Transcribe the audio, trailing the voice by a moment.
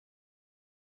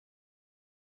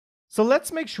So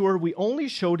let's make sure we only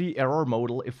show the error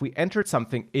modal if we entered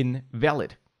something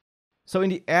invalid. So in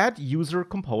the add user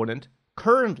component,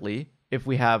 currently, if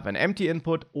we have an empty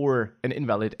input or an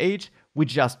invalid age, we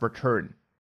just return.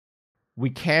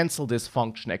 We cancel this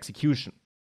function execution.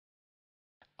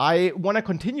 I want to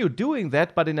continue doing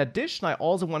that, but in addition, I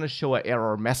also want to show an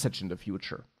error message in the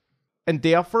future. And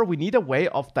therefore, we need a way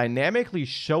of dynamically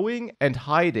showing and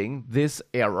hiding this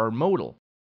error modal.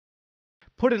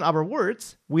 Put in other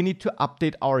words, we need to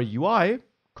update our UI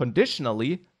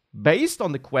conditionally based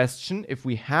on the question if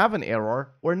we have an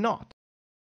error or not.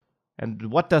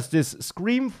 And what does this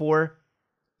scream for?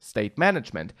 State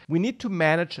management. We need to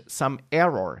manage some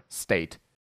error state.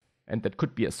 And that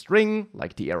could be a string,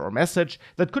 like the error message.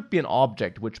 That could be an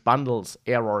object which bundles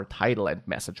error, title, and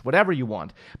message, whatever you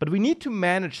want. But we need to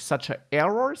manage such an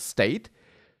error state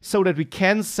so that we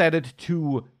can set it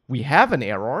to we have an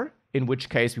error, in which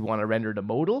case we want to render the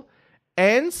modal,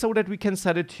 and so that we can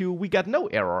set it to we got no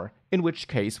error, in which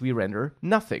case we render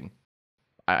nothing.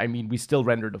 I mean, we still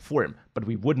render the form, but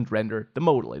we wouldn't render the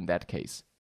modal in that case.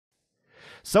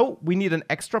 So we need an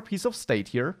extra piece of state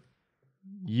here,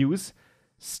 use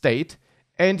state,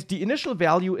 and the initial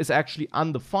value is actually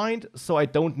undefined, so I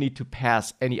don't need to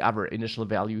pass any other initial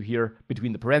value here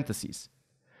between the parentheses.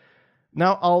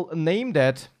 Now I'll name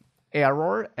that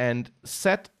error and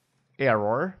set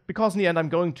error, because in the end I'm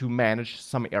going to manage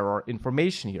some error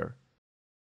information here.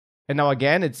 And now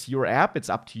again, it's your app, it's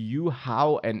up to you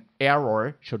how an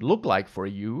error should look like for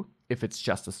you, if it's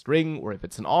just a string or if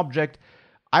it's an object.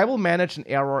 I will manage an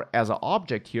error as an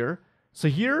object here. So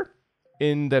here,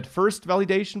 in that first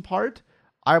validation part,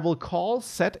 I will call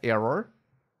setError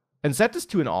and set this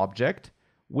to an object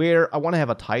where I want to have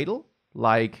a title,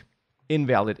 like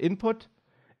invalid input,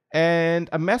 and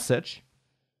a message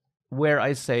where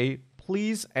I say,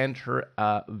 please enter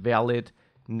a valid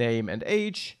name and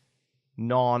age,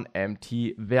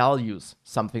 non-empty values,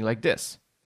 something like this.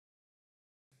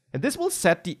 And this will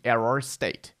set the error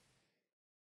state.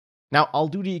 Now I'll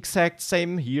do the exact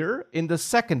same here in the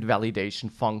second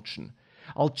validation function.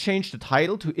 I'll change the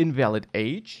title to invalid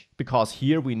age, because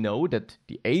here we know that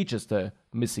the age is the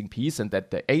missing piece and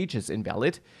that the age is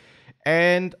invalid.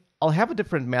 And I'll have a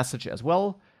different message as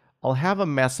well. I'll have a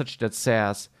message that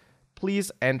says,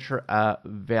 please enter a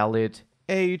valid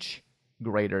age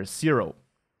greater 0.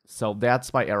 So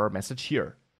that's my error message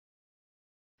here.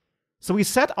 So we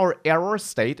set our error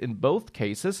state in both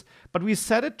cases, but we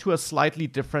set it to a slightly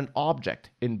different object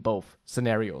in both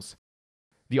scenarios.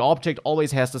 The object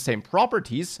always has the same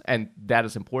properties, and that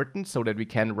is important so that we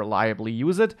can reliably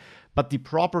use it, but the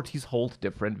properties hold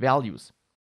different values.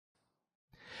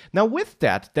 Now with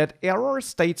that error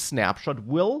state snapshot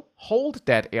will hold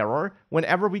that error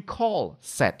whenever we call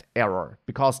setError,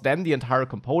 because then the entire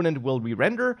component will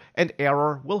re-render and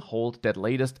error will hold that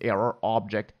latest error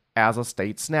object as a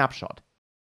state snapshot.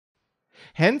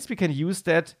 Hence, we can use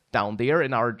that down there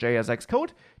in our JSX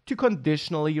code to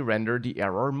conditionally render the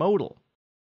error modal.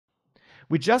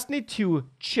 We just need to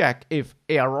check if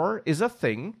error is a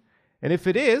thing, and if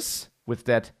it is, with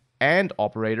that AND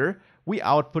operator, we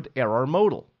output error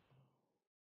modal.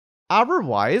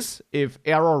 Otherwise, if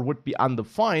error would be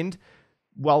undefined,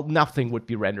 well, nothing would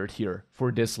be rendered here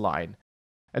for this line.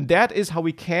 And that is how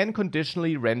we can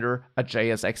conditionally render a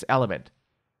JSX element.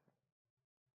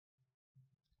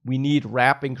 We need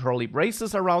wrapping curly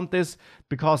braces around this,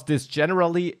 because this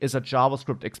generally is a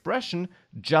JavaScript expression,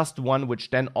 just one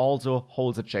which then also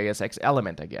holds a JSX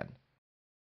element again.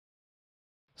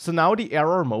 So now the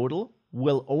error modal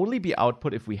will only be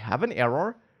output if we have an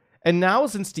error. And now,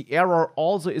 since the error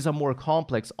also is a more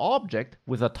complex object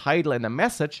with a title and a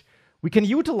message, we can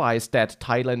utilize that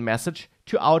title and message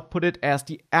to output it as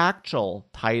the actual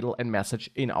title and message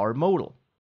in our modal.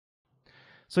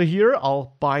 So here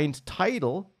I'll bind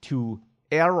title to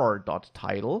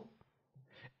error.title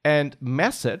and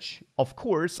message, of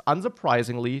course,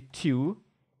 unsurprisingly, to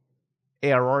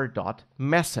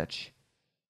error.message.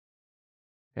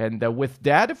 And with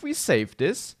that, if we save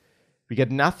this, we get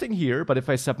nothing here, but if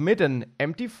I submit an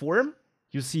empty form,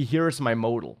 you see here's my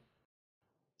modal.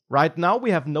 Right now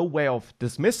we have no way of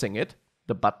dismissing it.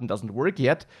 The button doesn't work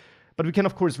yet, but we can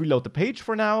of course reload the page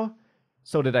for now,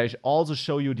 so that I also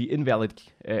show you the invalid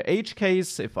age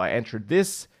case. If I enter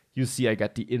this, you see I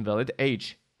get the invalid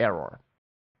age error.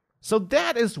 So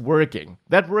that is working.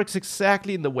 That works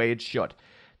exactly in the way it should.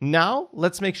 Now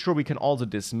let's make sure we can also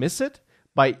dismiss it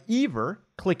by either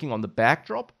clicking on the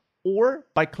backdrop or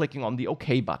by clicking on the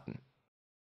OK button.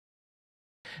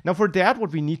 Now for that,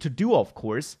 what we need to do, of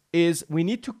course, is we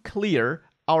need to clear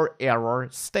our error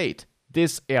state,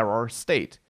 this error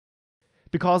state.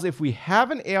 Because if we have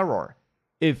an error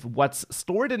if what's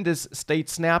stored in this state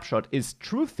snapshot is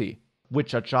truthy,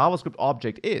 which a JavaScript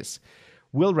object is,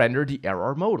 we'll render the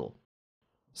error modal.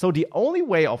 So the only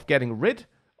way of getting rid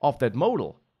of that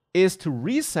modal is to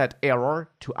reset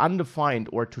error to undefined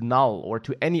or to null or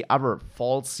to any other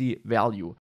falsy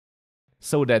value,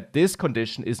 so that this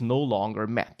condition is no longer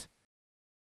met.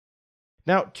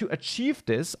 Now, to achieve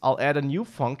this, I'll add a new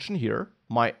function here,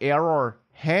 my error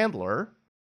handler,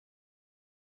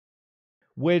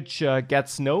 which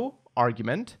gets no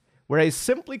argument, where I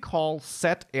simply call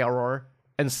setError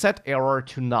and set error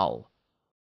to null,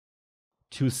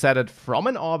 to set it from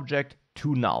an object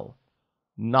to null.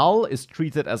 Null is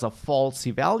treated as a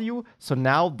falsy value, so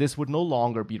now this would no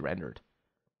longer be rendered.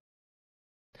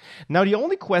 Now the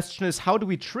only question is, how do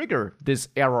we trigger this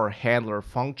error handler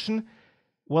function?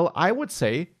 Well, I would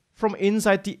say from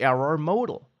inside the error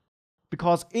modal.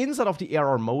 Because inside of the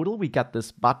error modal, we get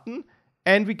this button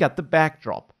and we get the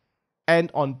backdrop.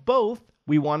 And on both,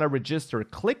 we want to register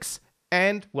clicks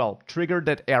and, well, trigger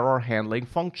that error handling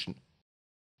function.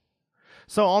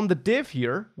 So on the div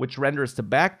here, which renders the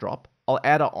backdrop, I'll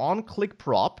add an onClick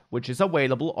prop, which is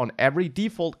available on every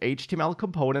default HTML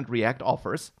component React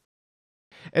offers,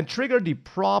 and trigger the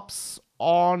props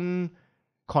on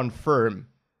confirm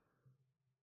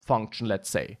function, let's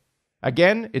say.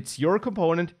 Again, it's your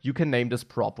component. You can name this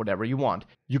prop whatever you want.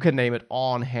 You can name it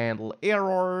on handle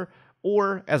error,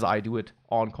 or as I do it,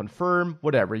 on confirm,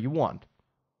 whatever you want.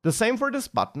 The same for this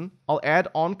button. I'll add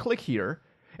onClick here,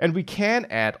 and we can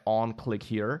add onClick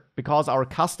here because our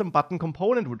custom button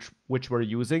component, which we're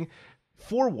using,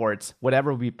 forwards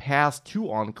whatever we pass to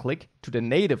onClick to the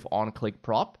native onClick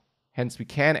prop. Hence, we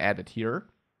can add it here.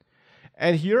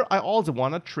 And here, I also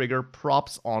want to trigger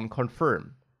props on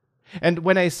confirm. And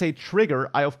when I say trigger,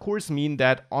 I of course mean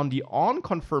that on the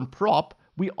onConfirm prop,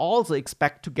 we also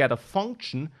expect to get a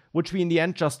function which we in the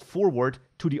end just forward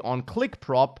to the onClick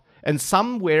prop, and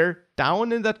somewhere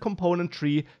down in that component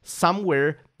tree,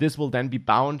 somewhere this will then be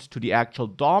bound to the actual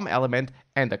DOM element,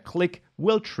 and a click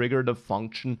will trigger the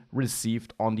function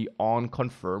received on the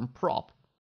onConfirm prop.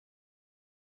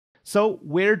 So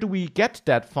where do we get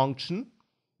that function?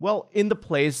 Well, in the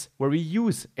place where we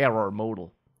use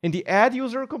ErrorModal. In the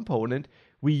AddUser component,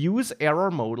 we use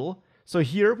ErrorModal. So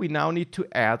here we now need to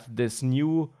add this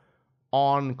new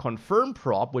onConfirm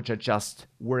prop, which I just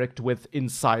worked with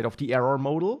inside of the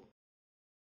ErrorModal.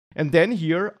 And then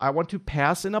here I want to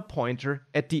pass in a pointer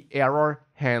at the error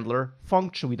handler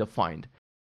function we defined,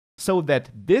 so that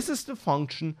this is the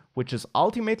function which is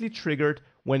ultimately triggered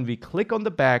when we click on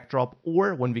the backdrop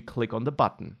or when we click on the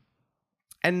button.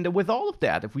 And with all of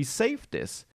that, if we save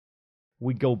this,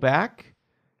 we go back,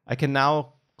 I can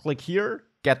now click here,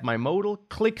 get my modal,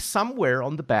 click somewhere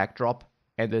on the backdrop,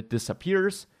 and it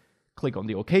disappears. Click on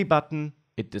the OK button,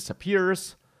 it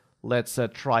disappears. Let's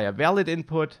try a valid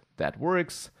input, that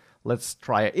works. Let's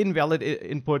try an invalid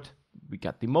input. We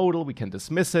got the modal, we can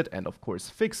dismiss it, and of course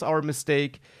fix our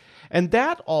mistake. And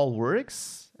that all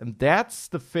works, and that's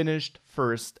the finished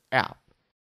first app.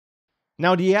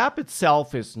 Now the app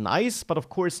itself is nice, but of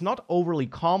course not overly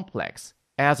complex,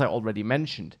 as I already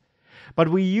mentioned. But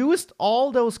we used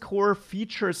all those core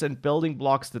features and building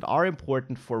blocks that are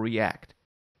important for React.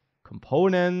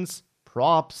 Components,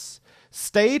 props,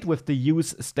 state with the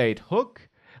useState hook,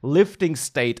 lifting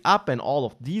state up and all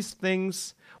of these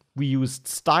things. We used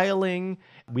styling,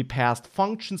 we passed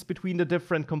functions between the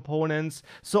different components.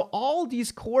 So all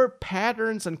these core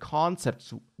patterns and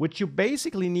concepts, which you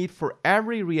basically need for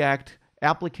every React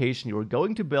application you're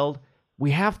going to build,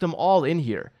 we have them all in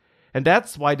here. And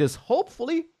that's why this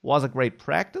hopefully was a great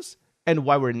practice and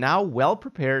why we're now well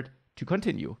prepared to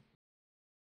continue.